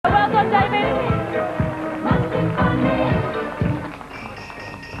on, David.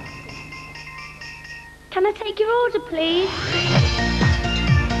 Can I take your order, please?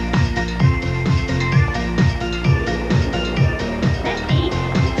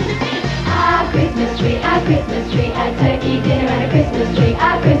 Christmas tree, a turkey dinner and a Christmas tree,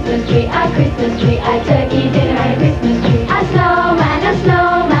 a Christmas tree, a Christmas tree, a turkey dinner and a Christmas tree, a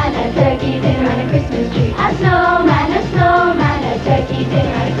snowman, a turkey dinner and a Christmas tree, a snowman, a turkey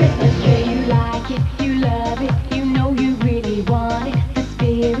dinner and a Christmas tree. You like it, you love it, you know you really want it. The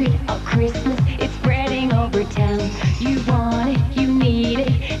spirit of Christmas, it's spreading over town. You want it, you need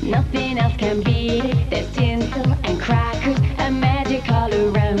it, nothing else can beat it. There's tinsel and crackers and magic all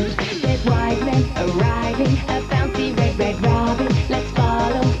around. There's wise men arriving, a bouncy red robin. Let's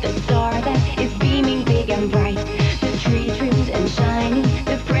follow the star that is beaming big and bright. The tree trimmed and shining,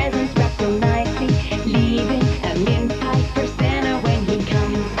 the presents wrapped so nicely, leaving a mince pie for Santa when he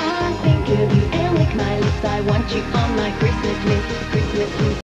comes. I think of you and lick my lips, I want you on my Christmas list.